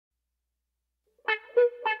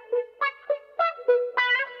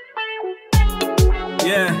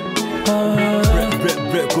Yeah.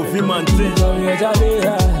 Brett Kofi Mante.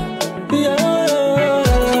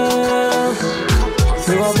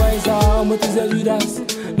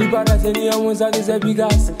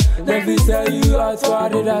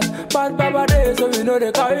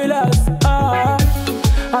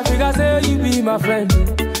 I think I say you be my friend,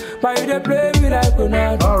 but you dey play me like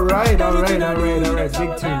Ronaldo. All right.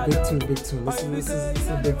 Big tune. This is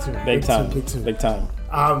a big tune. Big time.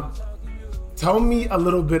 Tell me a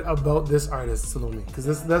little bit about this artist, Salome, because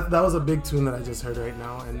that was a big tune that I just heard right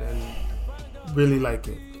now, and really like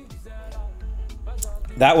it.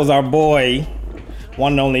 That was our boy,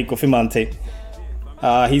 one and only Kofi Mante.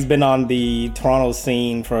 He's been on the Toronto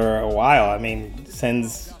scene for a while. I mean,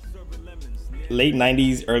 since late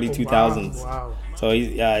 90s, early 2000s. Wow. So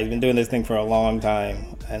he's been doing this thing for a long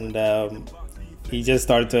time, and he just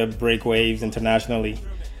started to break waves internationally.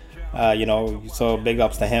 So big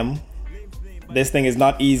ups to him. This thing is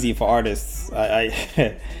not easy for artists. I'm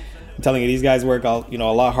telling you, these guys work a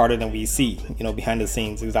lot harder than we see, behind the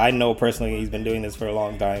scenes. Because I know personally he's been doing this for a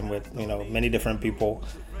long time with, many different people,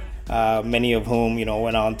 many of whom,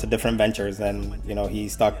 went on to different ventures, and, he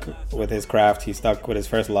stuck with his craft. He stuck with his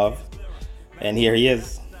first love, and here he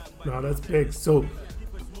is. No, that's big. So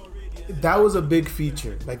that was a big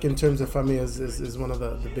feature, like in terms of Fami is one of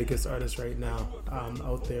the biggest artists right now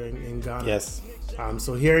out there in Ghana. Yes.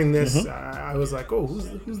 So hearing this, I was like, oh,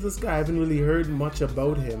 who's this guy? I haven't really heard much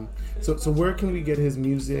about him. So where can we get his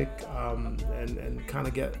music and kind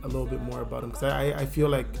of get a little bit more about him? Because I feel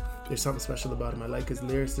like there's something special about him. I like his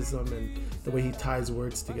lyricism and the way he ties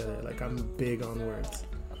words together. Like, I'm big on words.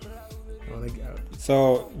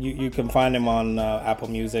 So you can find him on Apple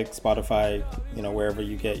Music, Spotify, wherever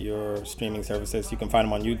you get your streaming services. You can find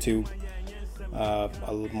him on YouTube. A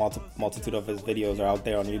multitude of his videos are out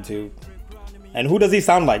there on YouTube. And who does he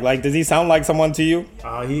sound like? Like, does he sound like someone to you?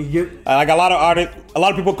 Like a lot of artists, a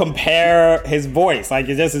lot of people compare his voice. Like,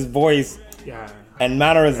 it's just his voice and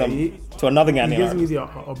mannerism to another guy. He gives me the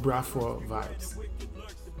Obrafo vibes.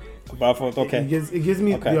 Obrafo, okay. It gives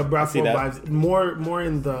me the Obrafo vibes. More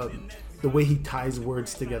in the way he ties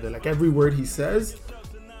words together. Like, every word he says,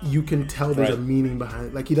 you can tell there's a meaning behind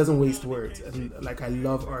it. Like, he doesn't waste words. And like, I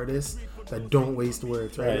love artists that don't waste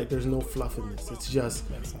words, right? Like, there's no fluff in this. It's just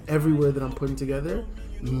every word that I'm putting together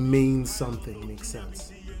means something, makes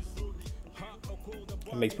sense.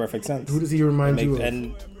 It makes perfect sense. Who does he remind you of?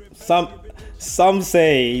 And some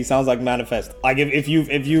say he sounds like Manifest. Like, if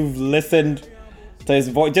you've listened to his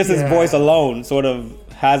voice, just his voice alone sort of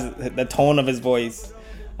has the tone of his voice,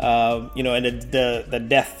 and the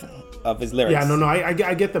depth of his lyrics. Yeah, no,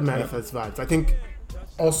 I get the Manifest vibes. I think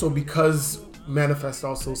also because Manifest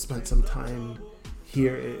also spent some time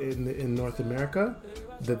here in North America,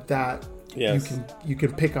 that you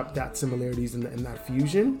can pick up that similarities in that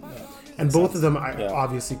fusion, and both of them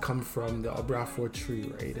obviously come from the Obrafo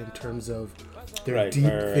tree, right? In terms of they're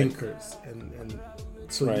deep thinkers, and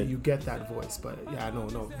so you get that voice. But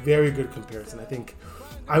very good comparison. I think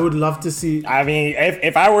I would love to see. I mean,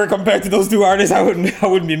 if I were compared to those two artists, I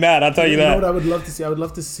wouldn't be mad. I'll tell you that. You know what I would love to see? I would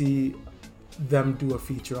love to see them do a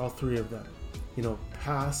feature, all three of them.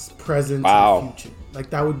 Past, present, and future. Like,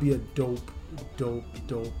 that would be a dope. That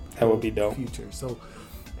would be dope. Future. So,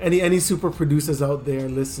 any super producers out there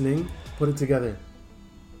listening, put it together.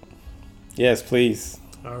 Yes, please.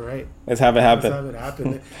 All right. Let's have it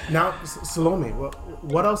happen. Now, Salome,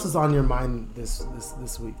 what else is on your mind this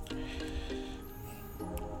week?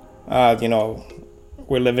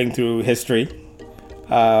 We're living through history,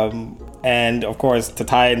 and of course, to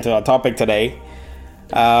tie into our topic today.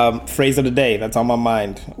 Phrase of the day that's on my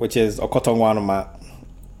mind, which is Okotongwanoma.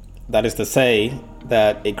 That is to say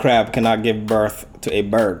that a crab cannot give birth to a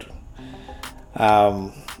bird.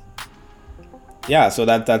 So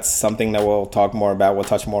that's something that we'll talk more about. We'll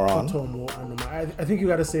touch more on. I think you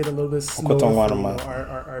got to say it a little bit slower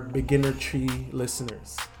for our beginner tree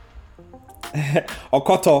listeners.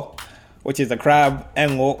 Okoto, which is a crab,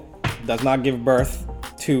 Engo, does not give birth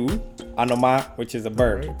to Anoma, which is a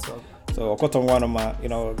bird. Right, so Okotongwanoma,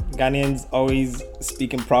 Ghanaians always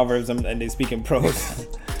speak in proverbs and they speak in prose.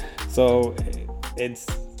 So it's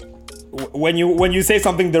when you say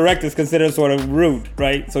something direct, it's considered sort of rude,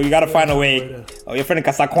 right? So you got to find a way. Oh, your friend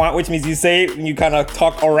Kasakwan, which means you say it and you kind of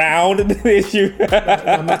talk around the issue.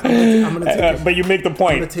 But you make the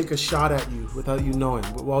point. I'm going to take a shot at you without you knowing.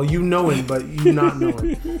 Well, you knowing, but you not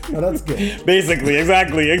knowing. Now, that's good. Basically,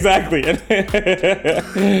 exactly. All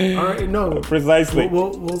right, no. Precisely.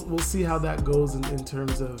 We'll see how that goes in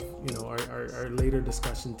terms of, our later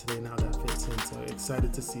discussion today and how that fits in. So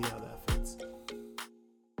excited to see how that fits.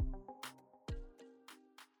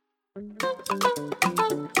 Hello,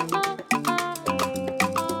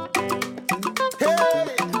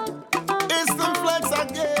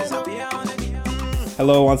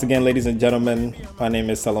 once again, ladies and gentlemen. My name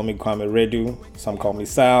is Salome Kwame Redu. Some call me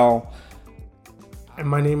Sal. And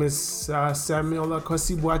my name is Samuel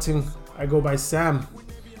Akwasi Boateng. I go by Sam.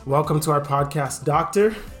 Welcome to our podcast,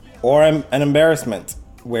 Doctor. Or an embarrassment,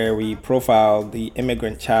 where we profile the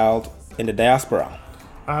immigrant child in the diaspora.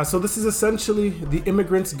 So this is essentially the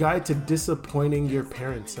immigrant's guide to disappointing your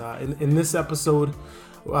parents. In this episode,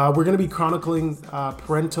 we're going to be chronicling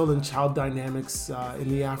parental and child dynamics in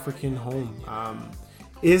the African home.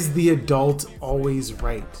 Is the adult always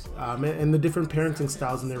right? And the different parenting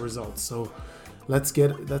styles and their results. So let's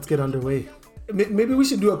get underway. Maybe we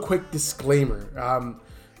should do a quick disclaimer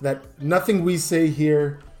that nothing we say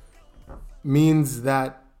here means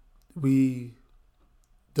that we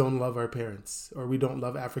don't love our parents or we don't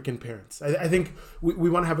love African parents. I think we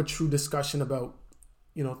want to have a true discussion about,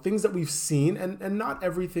 things that we've seen, and not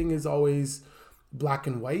everything is always black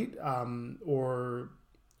and white or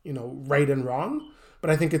right and wrong. But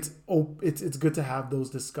I think it's good to have those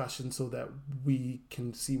discussions so that we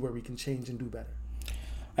can see where we can change and do better.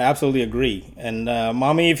 I absolutely agree. And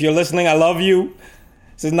Mommy, if you're listening, I love you.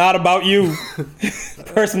 This is not about you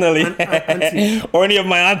personally or any of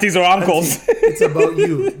my aunties or uncles. Auntie, it's about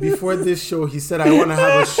you. Before this show, he said, I want to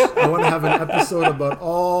have an episode about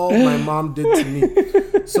all my mom did to me.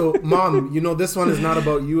 So, Mom, this one is not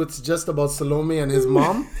about you. It's just about Salome and his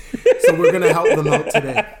mom. So we're going to help them out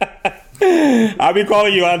today. I'll be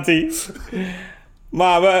calling you, Auntie.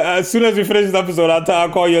 Mom, as soon as we finish this episode,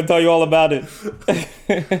 I'll call you and tell you all about it.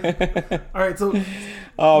 All right, so...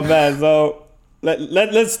 Oh, man. So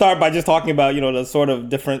let's start by just talking about, the sort of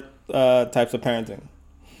different types of parenting.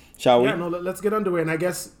 Shall we? Yeah, no, let's get underway. And I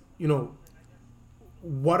guess,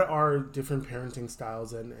 what are different parenting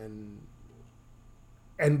styles and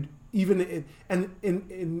even in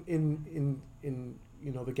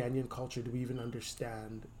the Ghanaian culture, do we even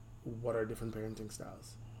understand what are different parenting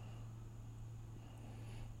styles?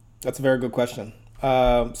 That's a very good question.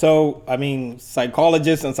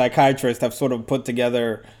 Psychologists and psychiatrists have sort of put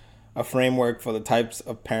together a framework for the types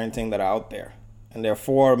of parenting that are out there. And there are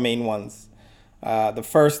four main ones. The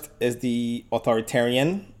first is the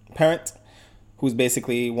authoritarian parent, who's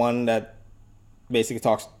basically one that basically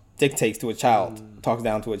dictates to a child, talks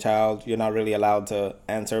down to a child. You're not really allowed to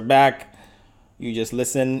answer back. You just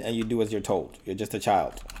listen and you do as you're told. You're just a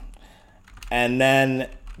child. And then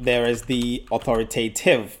there is the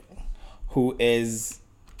authoritative, who is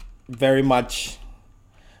very much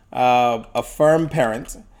a firm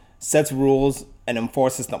parent, sets rules and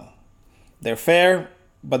enforces them. They're fair,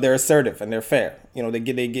 but they're assertive and they're fair.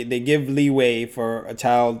 They give leeway for a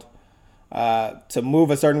child to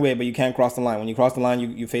move a certain way, but you can't cross the line. When you cross the line,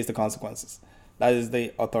 you face the consequences. That is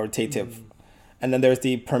the authoritative. And then there's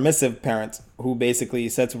the permissive parent, who basically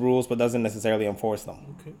sets rules but doesn't necessarily enforce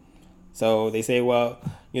them. Okay. So they say, well,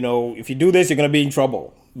 if you do this, you're going to be in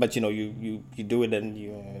trouble. But, you do it and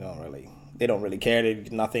they don't really care.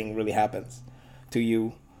 Nothing really happens to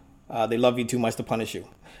you. They love you too much to punish you.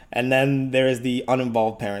 And then there is the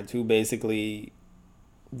uninvolved parent, who basically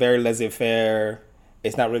very laissez-faire,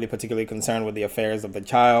 is not really particularly concerned with the affairs of the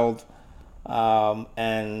child,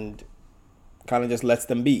 and kind of just lets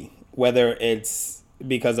them be. Whether it's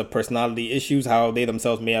because of personality issues, how they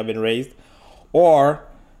themselves may have been raised, or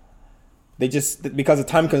they just, because of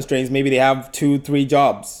time constraints, maybe they have 2-3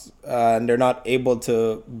 jobs and they're not able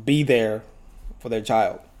to be there for their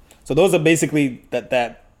child. So those are basically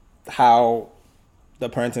that how the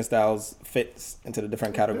parenting styles fits into the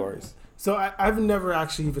different categories. So I've never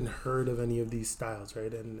actually even heard of any of these styles,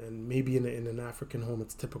 right? And maybe in an African home,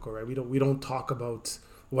 it's typical, right? We don't talk about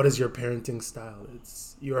what is your parenting style.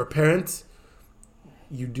 It's, you're a parent,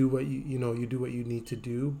 you do what you do what you need to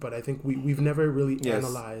do. But I think we've never really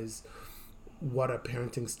analyzed what a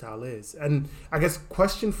parenting style is. And I guess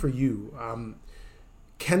question for you,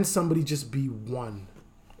 can somebody just be one?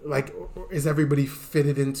 Like, or is everybody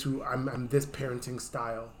fitted into I'm this parenting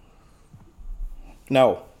style?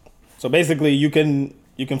 No. So basically you can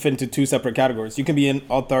fit into 2 separate categories. You can be an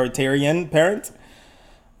authoritarian parent,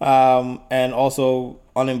 and also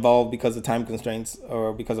uninvolved because of time constraints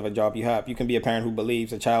or because of a job you have. You can be a parent who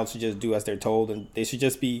believes a child should just do as they're told, and they should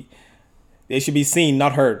be seen,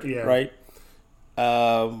 not heard, right?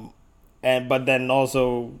 But then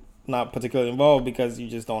also not particularly involved because you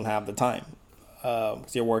just don't have the time.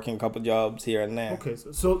 Because you're working a couple jobs here and there. Okay,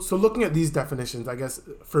 so looking at these definitions, I guess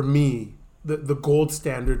for me, the gold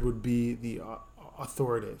standard would be the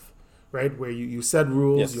authoritative, right? Where you set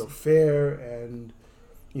rules, you're fair, and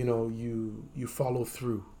you follow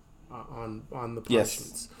through. on the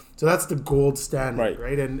punishments. So that's the gold standard,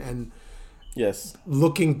 right? And yes,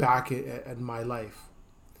 looking back at my life,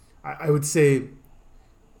 I would say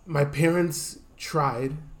my parents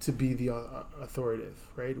tried to be the authoritative,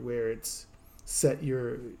 right? Where it's set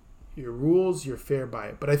your rules, you're fair by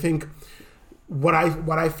it. But I think what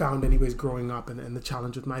I found anyways growing up and the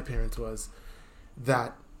challenge with my parents was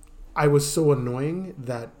that I was so annoying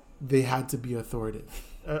that they had to be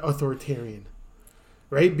authoritarian,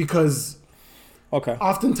 right? Because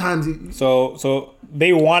oftentimes so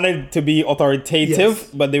they wanted to be authoritative, yes,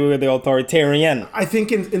 but they were the authoritarian. I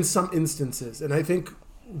think in some instances, and I think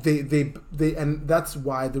they and that's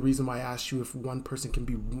why the reason why I asked you if one person can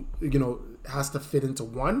be, has to fit into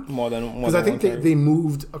one, more than because I think they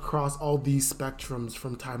moved across all these spectrums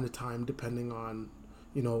from time to time depending on,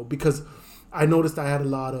 because I noticed I had a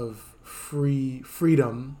lot of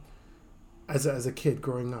freedom as a kid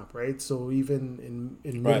growing up, right? So even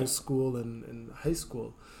in middle school and high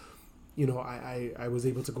school, I was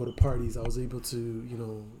able to go to parties. I was able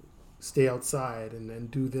to stay outside and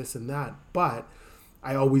do this and that, but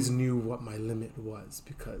I always knew what my limit was,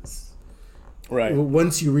 because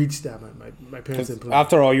once you reach that, my parents didn't play.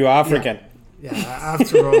 After all, you're African. Yeah,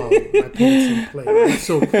 after all, my parents didn't play. Right?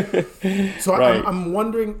 So I'm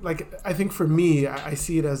wondering, I think for me, I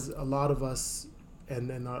see it as a lot of us and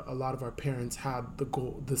a lot of our parents had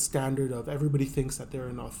the standard of everybody thinks that they're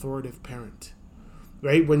an authoritative parent,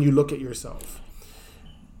 right? When you look at yourself.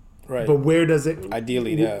 Right. But where does it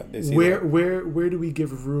ideally? Yeah. Where do we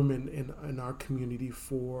give room in our community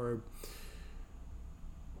for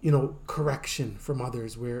correction from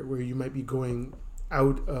others? Where you might be going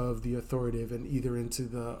out of the authoritative and either into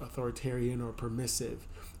the authoritarian or permissive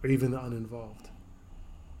or even the uninvolved.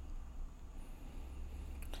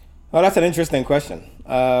 Oh, that's an interesting question.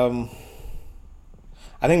 I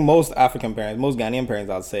think most African parents, most Ghanaian parents,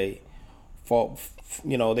 I'd say,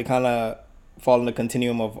 they kind of fall in the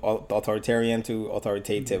continuum of authoritarian to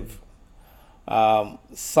authoritative.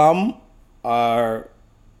 Some are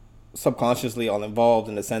subconsciously uninvolved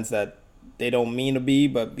in the sense that they don't mean to be,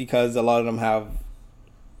 but because a lot of them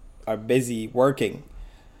are busy working,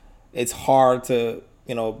 it's hard to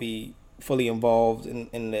be fully involved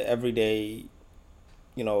in the everyday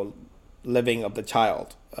living of the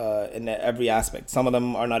child in every aspect. Some of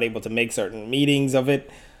them are not able to make certain meetings of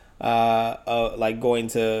it, like going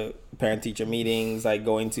to parent-teacher meetings, like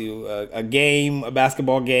going to a game, a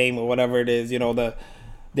basketball game, or whatever it is.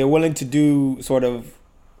 They're willing to do sort of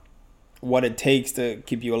what it takes to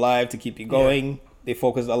keep you alive, to keep you going. Yeah. They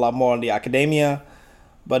focus a lot more on the academia,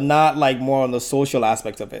 but not more on the social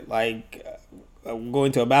aspect of it.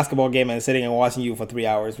 Going to a basketball game and sitting and watching you for 3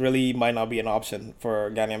 hours really might not be an option for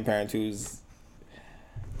a Ghanaian parent who's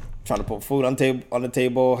trying to put food on the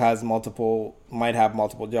table, might have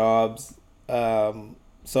multiple jobs.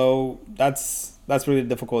 So that's really the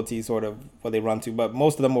difficulty sort of what they run to. But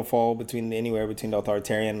most of them will fall anywhere between the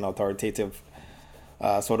authoritarian and authoritative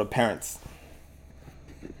sort of parents.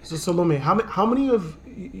 So Salome, how many of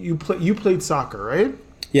you played soccer, right?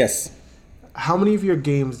 Yes. How many of your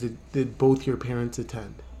games did both your parents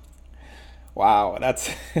attend? Wow,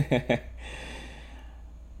 that's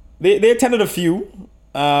they attended a few.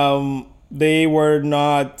 They were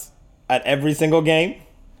not at every single game,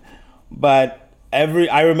 but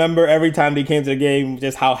I remember every time they came to the game,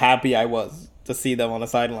 just how happy I was to see them on the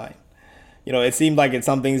sideline. It seemed like it's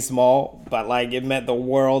something small, but it meant the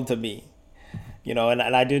world to me. And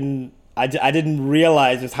I didn't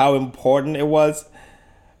realize just how important it was,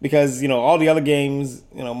 because all the other games,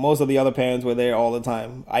 most of the other parents were there all the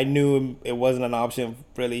time. I knew it wasn't an option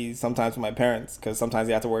really sometimes for my parents, because sometimes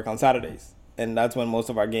they had to work on Saturdays, and that's when most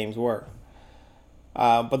of our games were.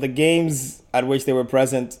 But the games at which they were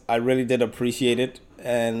present, I really did appreciate it,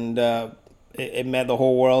 and it meant the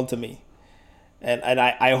whole world to me. And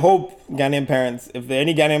I hope Ghanaian parents, if there are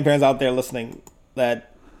any Ghanaian parents out there listening,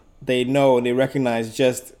 that they know and they recognize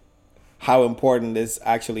just how important this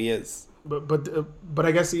actually is. But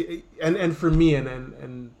I guess and for me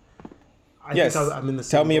and I yes, think I'm in the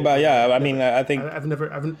same tell me boat. about I think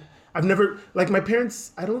I've never my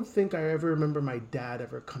parents. I don't think I ever remember my dad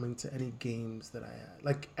ever coming to any games that I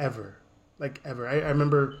had ever. I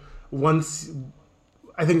remember once.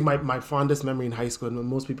 I think my fondest memory in high school, and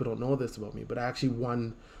most people don't know this about me, but I actually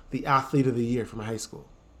won the Athlete of the Year for my high school.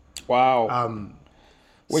 Wow.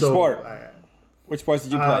 Which sport? Which sports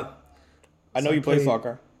did you play? I know you played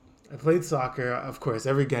soccer. I played soccer, of course.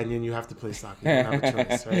 Every Ghanaian, you have to play soccer. You don't have a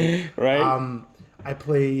choice, right? Right. I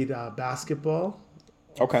played basketball.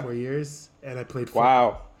 Okay. 4 years, and I played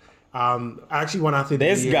football. Wow. I actually won Athlete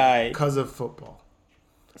of the Year because of football.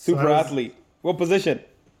 Super athlete. What position?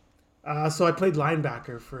 So I played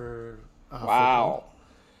linebacker for Wow.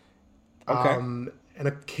 football. Okay. And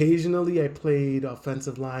occasionally I played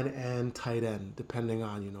offensive line and tight end, depending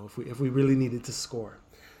on, if we really needed to score.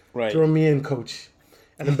 Right. Throw me in, coach.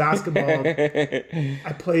 And in basketball,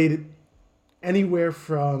 I played anywhere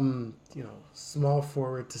from, small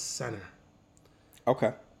forward to center.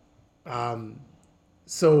 Okay.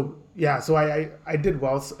 So I did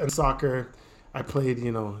well in soccer. I played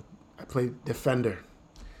defender,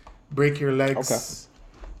 break your legs,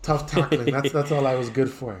 tough tackling. That's all I was good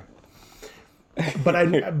for. But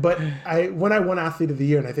I when I won athlete of the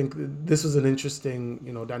year, and I think this was an interesting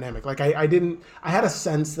dynamic. Like I had a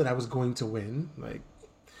sense that I was going to win. Like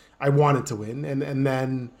I wanted to win, and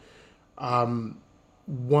then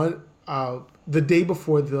the day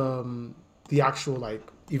before the actual like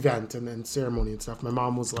event and ceremony and stuff, my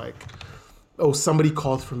mom was like, "Oh, somebody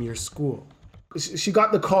called from your school." She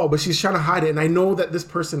got the call, but she's trying to hide it. And I know that this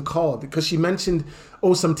person called because she mentioned,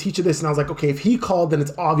 "Oh, some teacher this." And I was like, okay, if he called, then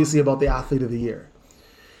it's obviously about the athlete of the year.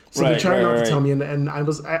 So they're trying not to tell me. And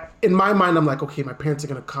in my mind, I'm like, okay, my parents are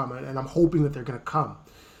going to come. And I'm hoping that they're going to come.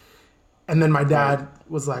 And then my dad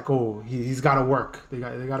was like, oh, he's got to work. They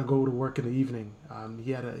got to go to work in the evening.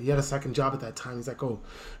 He had a second job at that time. He's like, oh,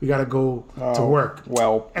 we got to go to work.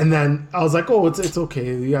 Well. And then I was like, oh, it's okay.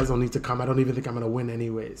 You guys don't need to come. I don't even think I'm going to win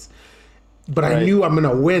anyways. But I knew I'm going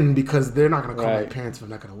to win because they're not going to call my parents if I'm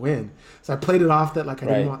not going to win. So I played it off that like I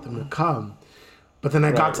didn't want them to come. But then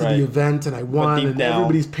I got to the event and I won and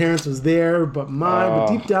everybody's parents was there but mine. But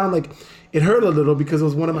deep down, like it hurt a little because it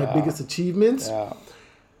was one of my biggest achievements. Yeah.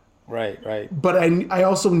 Right. But I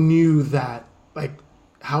also knew that like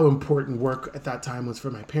how important work at that time was for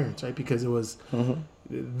my parents, right? Because it was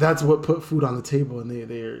that's what put food on the table and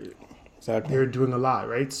they're doing a lot,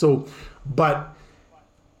 right? So, but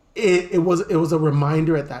it was a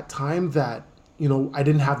reminder at that time that I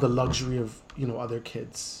didn't have the luxury of other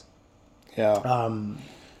kids. Yeah.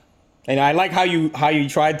 And I like how you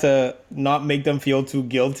tried to not make them feel too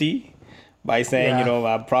guilty by saying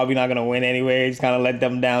I'm probably not gonna win anyway. Just kind of let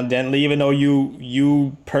them down gently, even though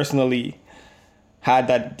you personally had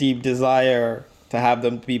that deep desire to have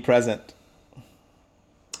them be present.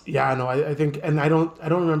 Yeah, no, I think, and I don't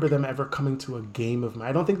remember them ever coming to a game of mine.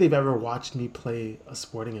 I don't think they've ever watched me play a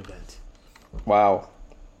sporting event. Wow.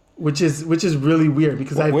 Which is really weird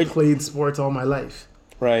because I've played sports all my life.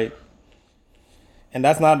 Right. And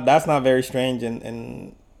that's not very strange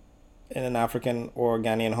in an African or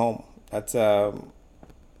Ghanaian home. That's a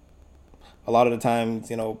lot of the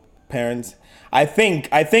times, parents. I think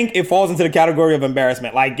it falls into the category of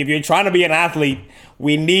embarrassment. Like if you're trying to be an athlete,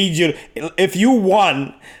 we need you. If you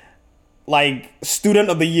won, like student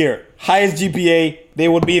of the year, highest GPA, they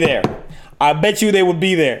would be there. I bet you they would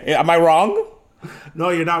be there. Am I wrong? No,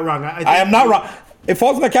 you're not wrong. I am not wrong. It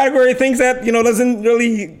falls in the category of things that doesn't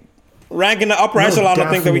really rank in the upper echelon of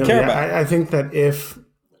things that we care about. I think that if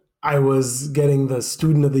I was getting the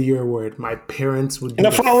Student of the Year award, my parents would be in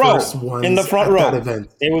the front first row. ones In the front row, that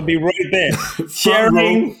event. They would be right there,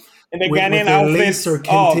 cheering in the Ghanaian outfits.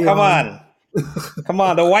 Oh, come on, come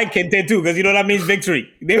on, the white kente too, because that means victory.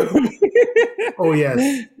 Oh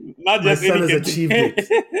yes, not just my son has achieved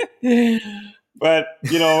it. But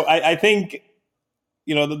I think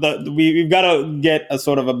we've got to get a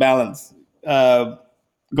sort of a balance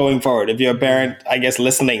going forward. If you're a parent, I guess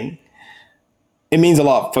listening. It means a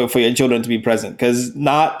lot for your children to be present because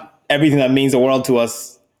not everything that means the world to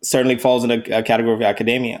us certainly falls in a category of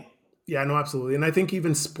academia. Yeah, no, absolutely. And I think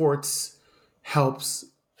even sports helps,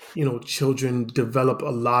 children develop a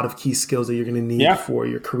lot of key skills that you're going to need for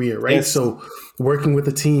your career, right? Yes. So working with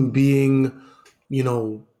a team, being,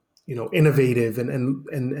 innovative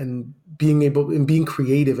and being able and being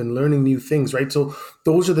creative and learning new things, right? So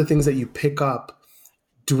those are the things that you pick up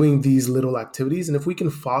doing these little activities. And if we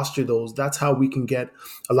can foster those, that's how we can get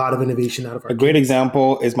a lot of innovation out of our kids. Great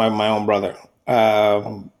example is my own brother,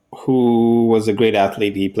 who was a great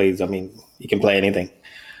athlete. He plays, he can play anything,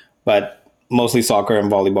 but mostly soccer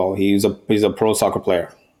and volleyball. He's a pro soccer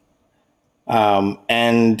player.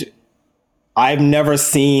 And I've never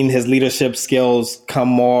seen his leadership skills come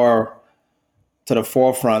more to the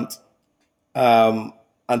forefront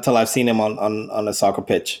until I've seen him on a soccer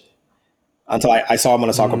pitch. Until I saw him on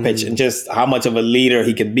a soccer pitch and just how much of a leader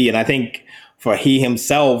he could be. And I think for he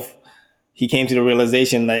himself, he came to the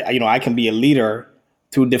realization that, I can be a leader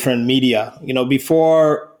through different media.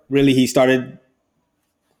 Before really he started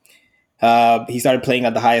playing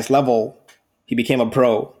at the highest level, he became a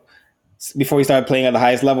pro. Before he started playing at the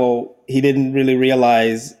highest level, he didn't really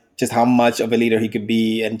realize just how much of a leader he could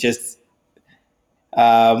be and just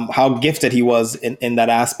how gifted he was in that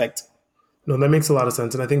aspect. No, that makes a lot of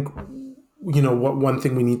sense. And I think, what one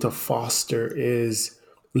thing we need to foster is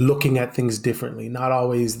looking at things differently. Not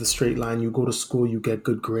always the straight line. You go to school, you get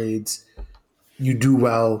good grades, you do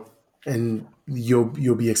well, and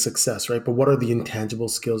you'll be a success, right? But what are the intangible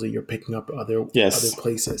skills that you're picking up other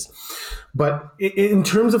places? But in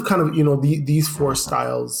terms of kind of these four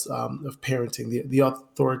styles of parenting, the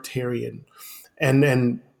authoritarian,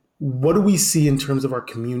 and what do we see in terms of our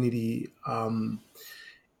community?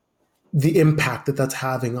 The impact that's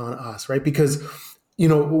having on us, right? Because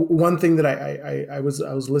one thing that I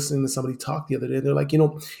was listening to somebody talk the other day. They're like,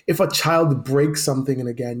 if a child breaks something in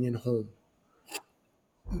a Ghanaian home,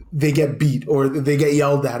 they get beat or they get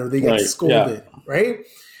yelled at or they get scolded, right?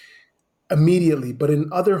 Immediately. But in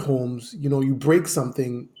other homes, you break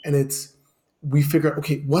something and we figure out,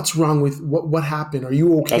 okay, what's wrong with what happened? Are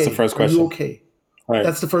you okay? That's the first question. Are you okay? Right.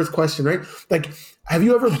 That's the first question, right? Like, have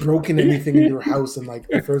you ever broken anything in your house and like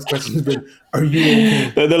the first question has been, are you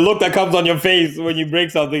okay? The look that comes on your face when you break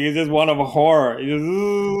something is just one of horror. You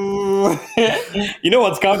know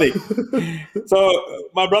what's coming. So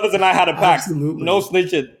my brothers and I had a pact. Absolutely. No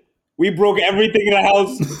snitching. We broke everything in the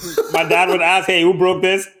house. My dad would ask, hey, who broke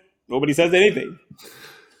this? Nobody says anything.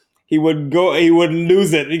 He would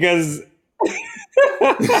lose it because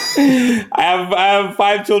I have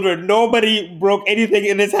 5 children. Nobody broke anything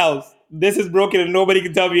in this house. This is broken and nobody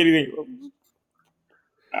can tell me anything.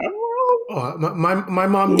 Oh, my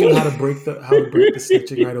mom knew how to break the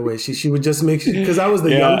snitching right away. She would just make sure, because I was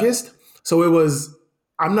the youngest, so it was,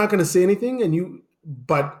 I'm not gonna say anything,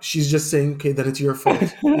 but she's just saying, okay, that it's your fault.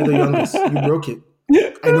 You're the youngest. You broke it.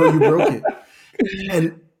 I know you broke it.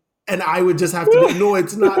 And I would just have to be, no,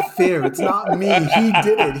 it's not fair. It's not me. He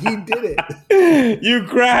did it. You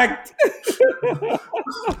cracked.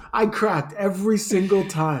 I cracked every single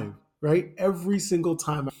time, right? Every single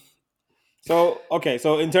time. So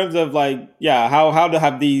in terms of how to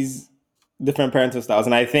have these different parenting styles,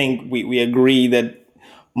 and I think we agree that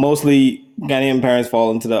mostly Ghanaian parents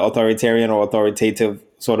fall into the authoritarian or authoritative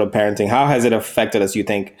sort of parenting. How has it affected us, you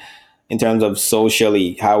think, in terms of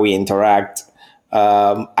socially, how we interact,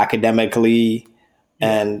 academically,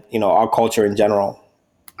 and our culture in general?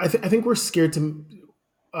 I think we're scared to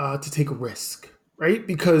take a risk, right?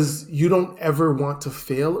 Because you don't ever want to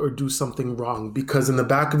fail or do something wrong, because in the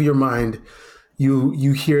back of your mind,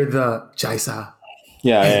 you hear the Jaisa.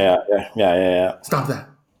 Yeah. Stop that.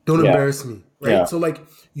 Don't embarrass me, right? Yeah. So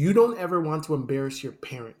you don't ever want to embarrass your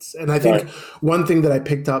parents. And I think one thing that I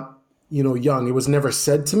picked up, young, it was never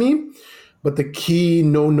said to me, but the key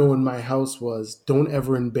no in my house was don't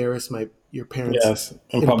ever embarrass your parents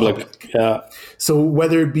in public. Yeah. So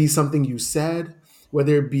whether it be something you said,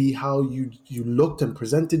 whether it be how you looked and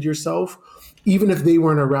presented yourself, even if they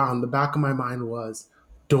weren't around, the back of my mind was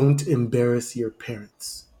don't embarrass your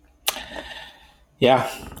parents. Yeah,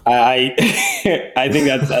 I think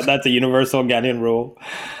that's a universal Ghanaian rule.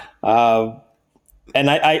 And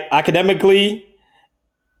I academically,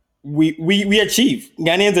 we achieve.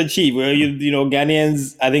 Ghanaians achieve.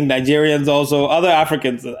 Ghanaians, I think Nigerians also, other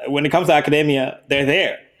Africans, when it comes to academia, they're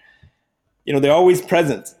there. They're always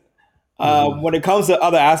present. When it comes to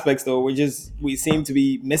other aspects, though, we seem to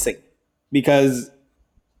be missing, because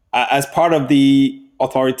as part of the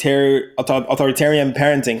authoritarian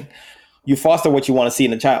parenting, you foster what you want to see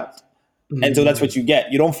in a child. Mm-hmm. And so that's what you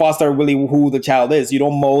get. You don't foster really who the child is. You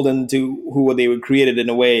don't mold them to who they were created in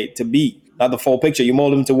a way to be, not the full picture. You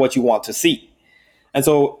mold them to what you want to see. And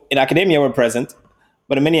so in academia, we're present,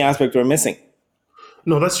 but in many aspects, we're missing.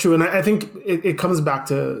 No, that's true. And I think it comes back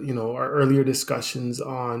to, our earlier discussions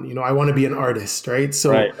on, I want to be an artist, right?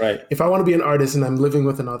 So right. If I want to be an artist and I'm living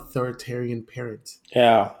with an authoritarian parent,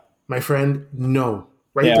 my friend, no.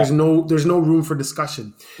 Right. Yeah. There's no room for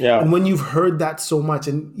discussion. Yeah. And when you've heard that so much,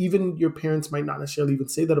 and even your parents might not necessarily even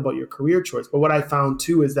say that about your career choice, but what I found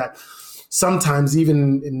too is that sometimes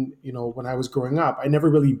even in when I was growing up, I never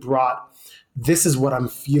really brought this is what I'm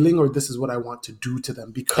feeling or this is what I want to do to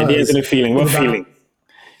them, because it isn't a feeling. What feeling?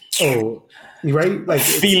 Oh, right. Like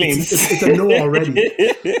feelings. It's a no already.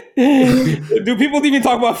 Do people even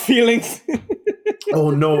talk about feelings?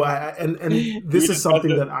 Oh no! And this is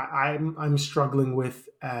something that I'm struggling with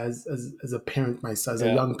as a parent myself, as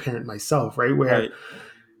a young parent myself, right? Where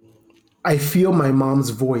I feel my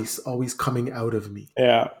mom's voice always coming out of me.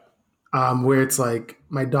 Yeah. Where it's like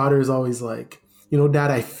my daughter is always like,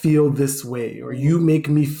 Dad, I feel this way, or you make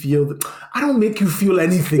me feel. I don't make you feel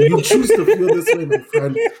anything. You choose to feel this way, my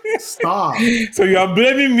friend. Stop. So you are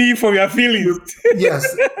blaming me for your feelings.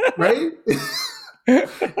 Yes, right.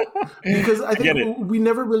 Because I think we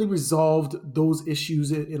never really resolved those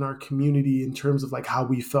issues in our community in terms of like how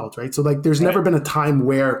we felt, right? So like there's never been a time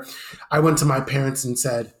where I went to my parents and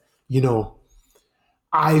said, you know,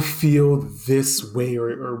 I feel this way,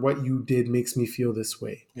 or what you did makes me feel this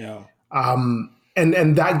way. Yeah.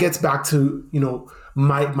 And that gets back to, you know,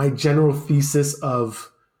 my general thesis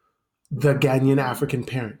of the Ghanaian African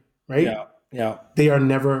parent, right? Yeah. Yeah. They are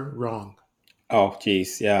never wrong. Oh,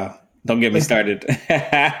 geez. Yeah. Don't get me started. But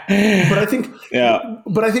I think,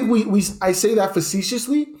 I say that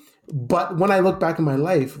facetiously, but when I look back in my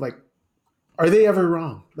life, like, are they ever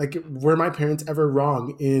wrong? Like, were my parents ever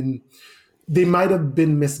wrong in, they might have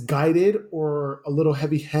been misguided or a little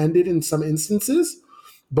heavy-handed in some instances,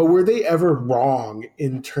 but were they ever wrong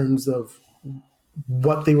in terms of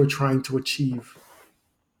what they were trying to achieve?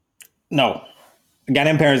 No. A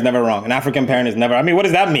Ghanaian parent is never wrong. An African parent is never. I mean, what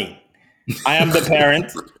does that mean? I am the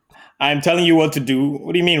parent. I'm telling you what to do.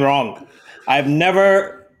 What do you mean wrong? I've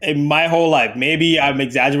never, in my whole life, maybe I'm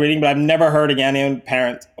exaggerating, but I've never heard a Ghanaian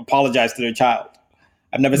parent apologize to their child.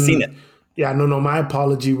 I've never seen it. Yeah, no. My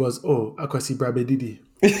apology was, Akwasi Brabe Didi.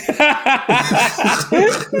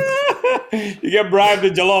 You get bribed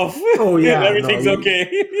with jollof. Oh yeah, everything's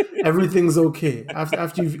okay. Everything's okay.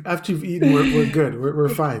 After you've eaten, we're good. We're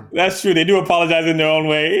fine. That's true. They do apologize in their own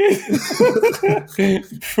way.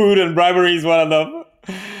 Food and bribery is one of them.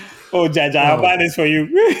 Oh, Jaja, I'll buy this for you.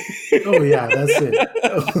 Oh yeah, that's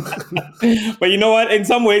it. But you know what? In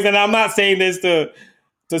some ways, and I'm not saying this to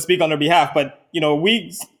speak on their behalf, but you know,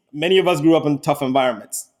 many of us grew up in tough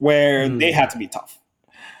environments where they had to be tough.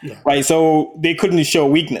 Yeah. Right. So they couldn't show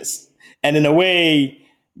weakness. And in a way,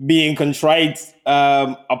 being contrite,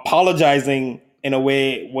 apologizing in a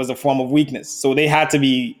way was a form of weakness. So they had to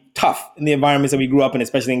be tough in the environments that we grew up in,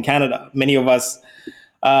 especially in Canada. Many of us,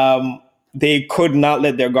 they could not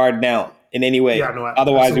let their guard down in any way. Yeah, no,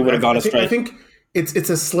 otherwise, we would have gone astray. I think it's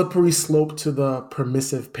a slippery slope to the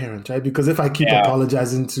permissive parent, right? Because if I keep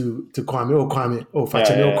apologizing to Kwame,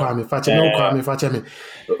 Facheme,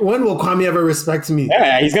 when will Kwame ever respect me?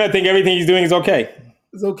 Yeah, he's gonna think everything he's doing is okay.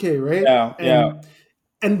 It's okay, right? Yeah,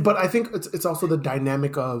 but I think it's also the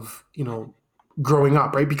dynamic of, you know, growing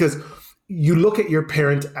up, right? Because you look at your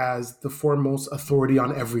parent as the foremost authority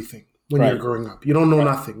on everything when you're growing up. You don't know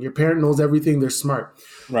nothing. Your parent knows everything. They're smart.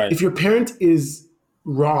 Right. If your parent is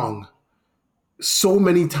wrong so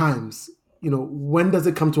many times, you know, when does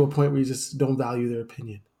it come to a point where you just don't value their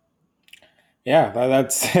opinion? Yeah,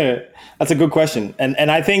 that's a good question.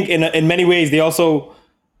 And I think in many ways,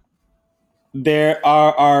 there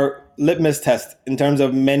are our litmus test in terms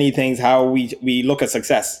of many things, how we look at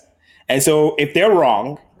success. And so if they're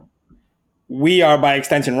wrong, we are by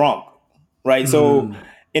extension wrong, right? So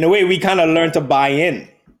in a way, we kind of learn to buy in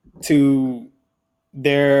to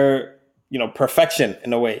their, you know, perfection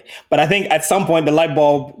in a way. But I think at some point the light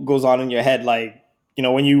bulb goes on in your head, like, you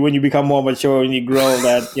know, when you become more mature and you grow,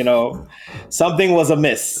 that, you know, something was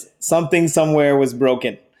amiss, something somewhere was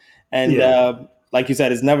broken. And like you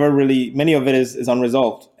said, it's never really, many of it is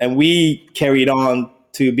unresolved. And we carried on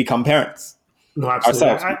to become parents. No,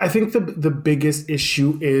 absolutely. I think the biggest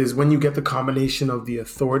issue is when you get the combination of the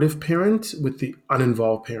authoritative parent with the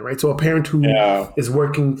uninvolved parent, right? So a parent who is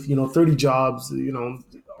working, you know, 30 jobs, you know,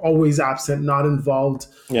 always absent, not involved,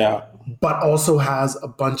 but also has a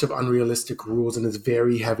bunch of unrealistic rules and is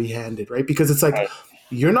very heavy-handed, right? Because it's like,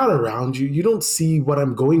 you're not around, you don't see what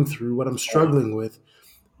I'm going through, what I'm struggling with,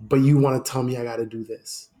 but you want to tell me I got to do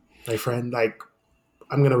this, my friend. Like,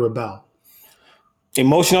 I'm going to rebel.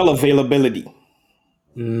 Emotional availability.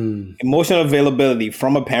 Emotional availability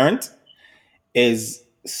from a parent is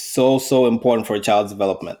so important for a child's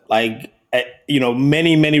development. Like, you know,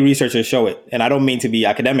 many researchers show it, and I don't mean to be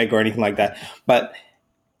academic or anything like that, but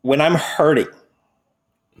when I'm hurting,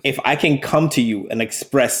 if I can come to you and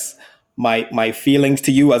express my feelings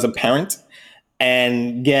to you as a parent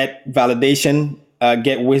and get validation,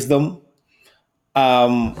 get wisdom,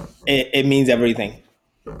 it means everything.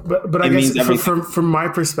 But I guess from my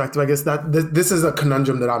perspective, I guess that this is a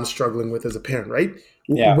conundrum that I'm struggling with as a parent, right?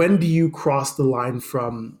 Yeah. When do you cross the line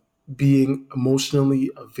from being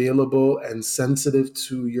emotionally available and sensitive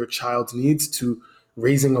to your child's needs to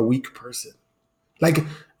raising a weak person? Like,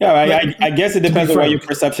 I guess it depends on what your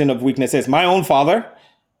perception of weakness is. My own father,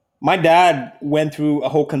 my dad went through a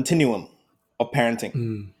whole continuum of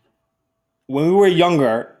parenting. When we were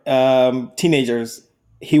younger, teenagers,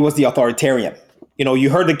 he was the authoritarian. You know,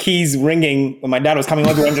 you heard the keys ringing when my dad was coming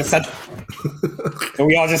over and just sat, and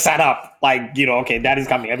we all just sat up like, you know, okay, daddy's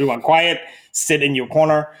coming. Everyone quiet, sit in your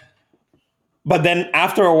corner. But then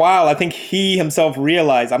after a while, I think he himself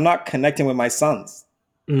realized, I'm not connecting with my sons.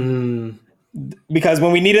 Because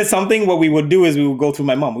when we needed something, what we would do is we would go through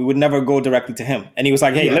my mom. We would never go directly to him. And he was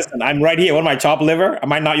like, hey, listen, I'm right here. What am I, chopped liver?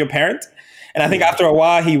 Am I not your parent? And I think after a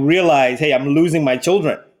while, he realized, hey, I'm losing my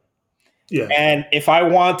children. Yeah. And if I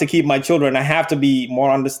want to keep my children, I have to be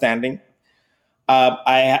more understanding.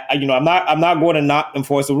 I'm not going to not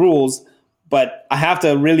enforce the rules, but I have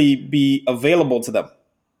to really be available to them.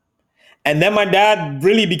 And then my dad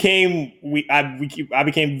really became, I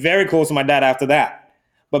became very close to my dad after that.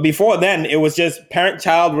 But before then, it was just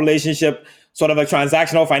parent-child relationship, sort of a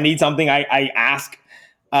transactional. If I need something, I ask,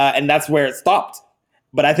 and that's where it stopped.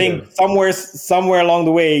 But I think somewhere along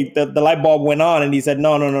the way, the light bulb went on, and he said,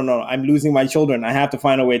 no, I'm losing my children. I have to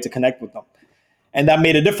find a way to connect with them. And that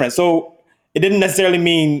made a difference. So it didn't necessarily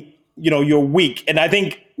mean, you're weak. And I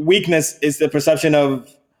think weakness is the perception of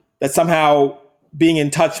that somehow being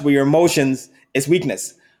in touch with your emotions is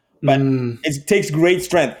weakness. But it takes great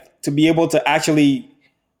strength to be able to actually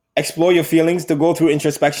explore your feelings, to go through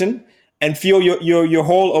introspection and feel your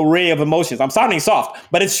whole array of emotions. I'm sounding soft,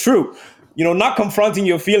 but it's true. Not confronting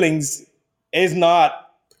your feelings is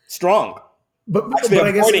not strong. But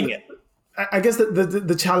avoiding it. I guess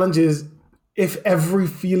the challenge is if every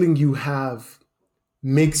feeling you have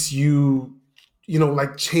makes you,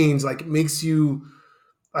 change, makes you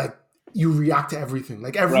you react to everything.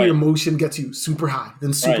 Every emotion gets you super high,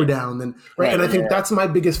 then super down, then right. And I think that's my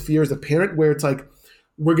biggest fear as a parent, where it's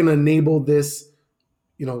we're going to enable this,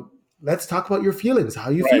 let's talk about your feelings. How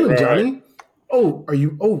are you feeling, Johnny?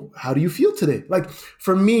 How do you feel today?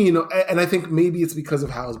 For me, and I think maybe it's because of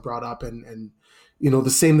how I was brought up and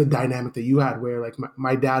the dynamic that you had, where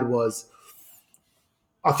my dad was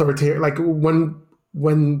authoritarian.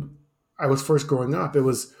 When I was first growing up, it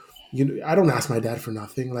was, I don't ask my dad for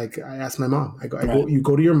nothing. I ask my mom. You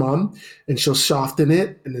go to your mom and she'll soften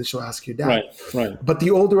it and then she'll ask your dad. Right. But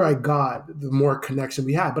the older I got, the more connection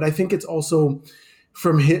we had. But I think it's also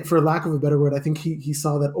from him, for lack of a better word, I think he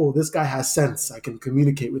saw that, this guy has sense. I can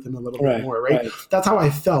communicate with him a little bit more, right? That's how I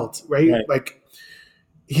felt, right?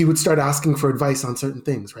 He would start asking for advice on certain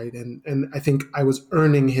things, right? And I think I was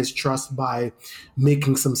earning his trust by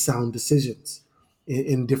making some sound decisions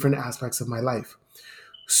in different aspects of my life.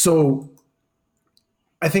 So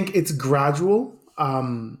I think it's gradual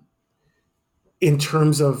in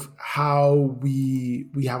terms of how we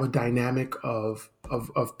have a dynamic of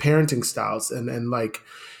parenting styles and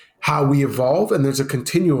how we evolve, and there's a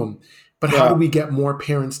continuum. But how do we get more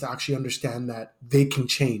parents to actually understand that they can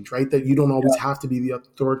change, right? That you don't always have to be the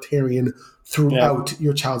authoritarian throughout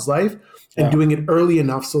your child's life, and doing it early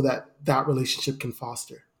enough so that relationship can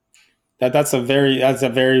foster. That's a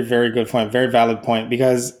very, very good point. Very valid point,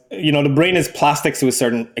 because, the brain is plastic to a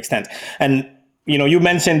certain extent. And, you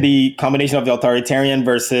mentioned the combination of the authoritarian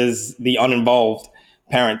versus the uninvolved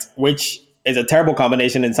parent, which is a terrible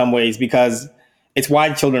combination in some ways, because it's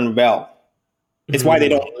why children rebel. It's why they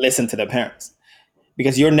don't listen to their parents,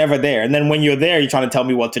 because you're never there. And then when you're there, you're trying to tell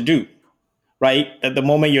me what to do, right? At the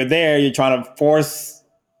moment you're there, you're trying to force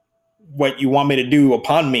what you want me to do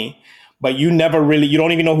upon me. But you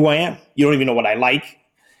don't even know who I am. You don't even know what I like.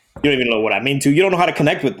 You don't even know what I'm into. You don't know how to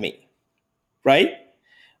connect with me, right?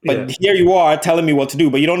 But here you are telling me what to do,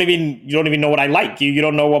 but you don't even know what I like. You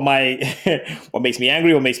don't know what what makes me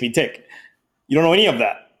angry, what makes me tick. You don't know any of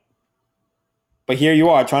that. But here you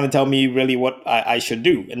are trying to tell me really what I should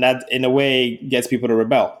do. And that, in a way, gets people to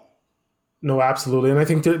rebel. No, absolutely. And I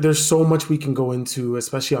think there's so much we can go into,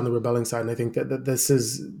 especially on the rebelling side. And I think that this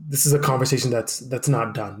is a conversation that's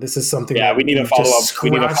not done. This is something we need to follow up.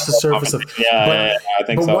 Scratch the surface of. I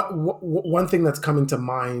think so. One thing that's coming to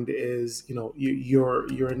mind is,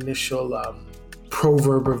 your initial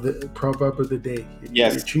proverb of the day.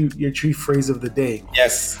 Yes. Your true phrase of the day.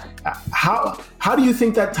 Yes. How do you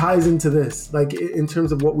think that ties into this, in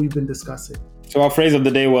terms of what we've been discussing? So our phrase of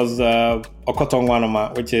the day was Okoto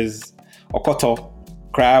Ngwanoma, which is Okoto,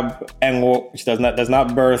 crab, Engo, which does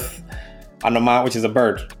not birth, Anoma, which is a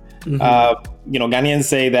bird. Ghanaians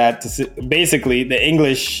say that basically the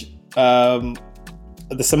English, the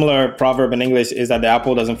similar proverb in English is that the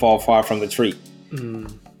apple doesn't fall far from the tree.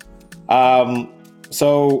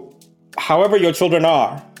 So however your children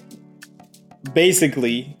are,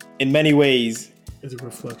 basically, in many ways, it's a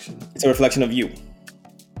reflection. It's a reflection of you.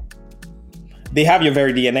 They have your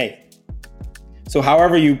very DNA. So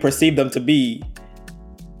however you perceive them to be,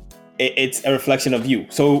 it's a reflection of you.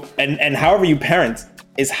 So, and however you parent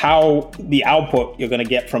is how the output you're going to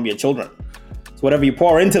get from your children. So whatever you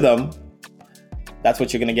pour into them, that's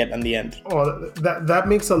what you're going to get in the end. Oh, that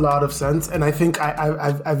makes a lot of sense. And I think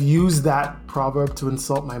I've used that proverb to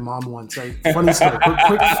insult my mom once. Right? Funny story,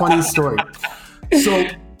 quick funny story. So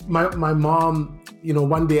my mom, you know,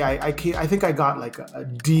 one day I think I got like a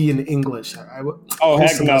D in English. Heck no!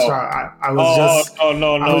 I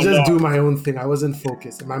was just doing my own thing. I wasn't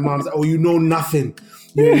focused. And my mom's like, "Oh, you know nothing.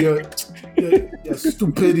 You're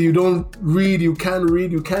stupid. You don't read. You can't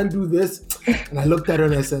read. You can't do this." And I looked at her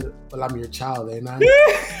and I said, "Well, I'm your child, ain't I?"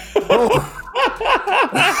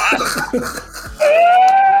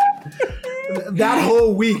 That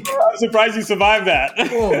whole week. I'm surprised you survived that.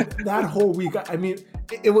 That whole week. I mean,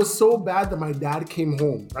 it was so bad that my dad came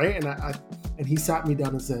home, right? And he sat me down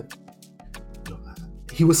and said,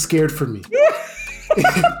 he was scared for me.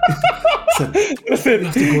 Said, listen, you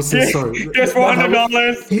have to go say sorry. Here's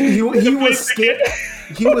 $400. He was scared.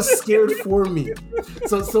 He was scared for me.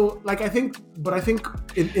 So like I think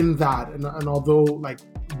in that, and although like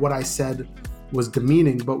what I said was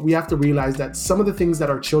demeaning, but we have to realize that some of the things that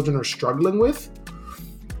our children are struggling with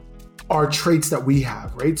are traits that we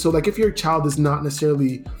have, right? So like if your child is not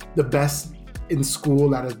necessarily the best in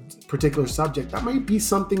school at a particular subject, that might be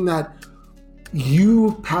something that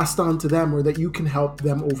you passed on to them or that you can help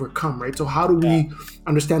them overcome, right? So how do we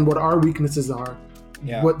understand what our weaknesses are,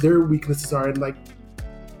 what their weaknesses are,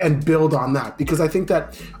 and build on that? Because I think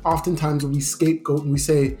that oftentimes we scapegoat and we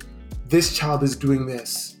say, this child is doing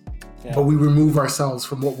this, but we remove ourselves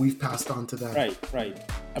from what we've passed on to them. Right.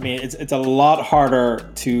 I mean, it's a lot harder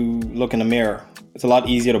to look in the mirror. It's a lot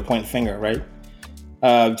easier to point finger, right?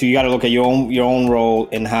 So you got to look at your own role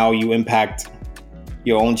in how you impact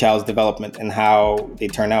your own child's development and how they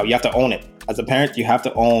turn out. You have to own it. As a parent, you have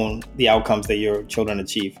to own the outcomes that your children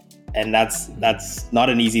achieve. And that's not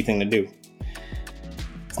an easy thing to do.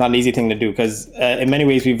 It's not an easy thing to do because in many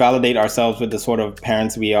ways we validate ourselves with the sort of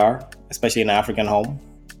parents we are, especially in an African home.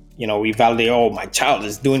 You know, we validate, oh, my child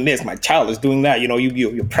is doing this, my child is doing that. You know,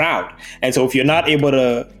 you're proud. And so if you're not able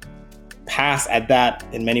to pass at that,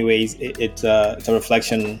 in many ways, it's a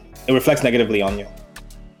reflection. It reflects negatively on you.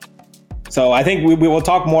 So I think we will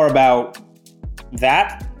talk more about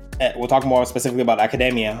that. We'll talk more specifically about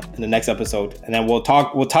academia in the next episode. And then we'll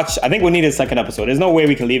touch, I think we need a second episode. There's no way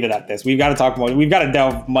we can leave it at this. We've got to talk more. We've got to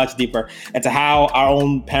delve much deeper into how our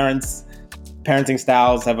own parenting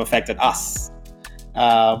styles have affected us,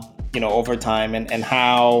 over time and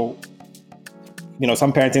how,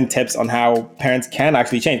 some parenting tips on how parents can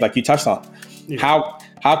actually change, like you touched on. Yeah.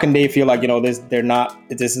 How can they feel like, this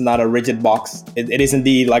is not a rigid box. It is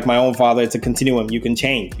indeed like my own father. It's a continuum. You can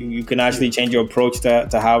change. You can actually change your approach to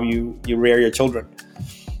how you rear your children.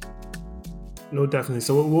 No, definitely.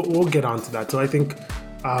 So we'll get on to that. So I think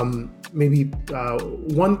maybe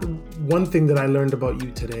one thing that I learned about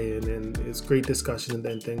you today, and it's great discussion,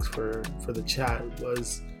 and thanks for the chat,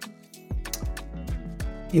 was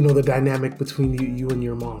the dynamic between you and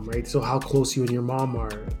your mom, right? So how close you and your mom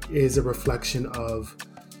are is a reflection of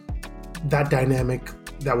that dynamic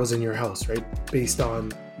that was in your house, right? Based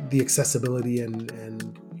on the accessibility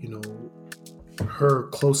and her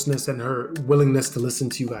closeness and her willingness to listen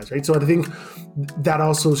to you guys, right? So I think that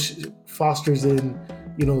also fosters in,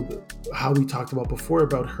 how we talked about before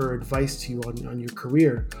about her advice to you on your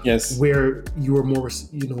career. Yes. Where you were more,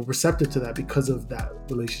 receptive to that because of that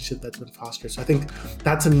relationship that's been fostered. So I think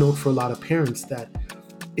that's a note for a lot of parents that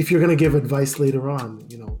if you're going to give advice later on,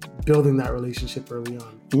 building that relationship early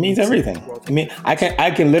on. It means everything.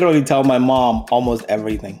 I can literally tell my mom almost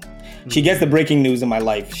everything. Mm-hmm. She gets the breaking news in my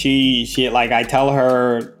life. She like, I tell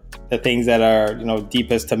her the things that are,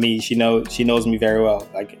 deepest to me. She knows me very well.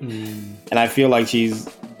 And I feel like she's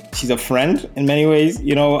a friend in many ways,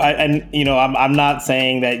 I'm not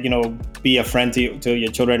saying that, be a friend to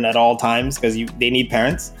your children at all times because they need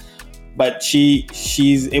parents, but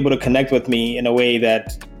she's able to connect with me in a way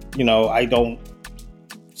that,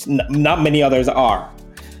 not many others are.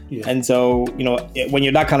 Yeah. And so, when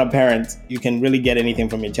you're that kind of parent, you can really get anything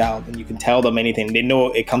from your child and you can tell them anything. They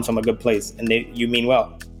know it comes from a good place and you mean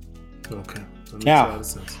well. Okay. That makes a lot of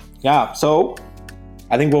sense. Yeah. So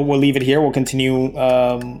I think we'll leave it here. We'll continue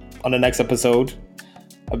on the next episode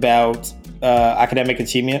about academic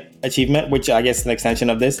achievement, which I guess is an extension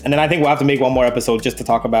of this. And then I think we'll have to make one more episode just to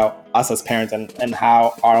talk about us as parents and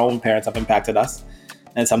how our own parents have impacted us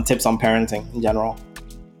and some tips on parenting in general.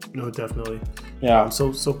 No, definitely. Yeah.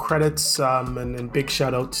 So credits and big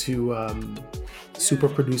shout out to super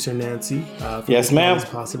producer Nancy. Yes, ma'am.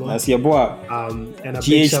 Possible. That's your boy. And a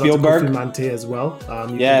G.H. big shout Spielberg. out to Kofi Mante as well. You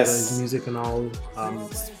can get his music on all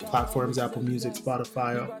platforms: Apple Music,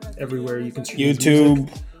 Spotify, everywhere you can stream YouTube.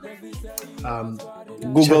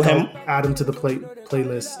 Music. Google him. Add him to the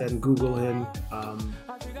playlist and Google him.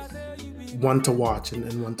 one to watch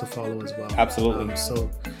and one to follow as well. Absolutely. So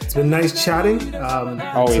it's been nice chatting.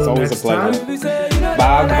 Always a pleasure.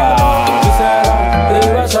 Bye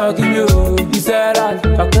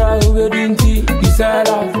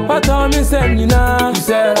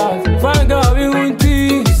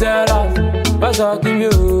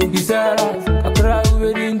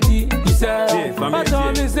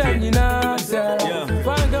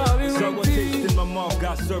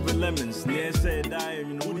Serving lemons, yeah, said I,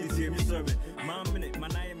 you know.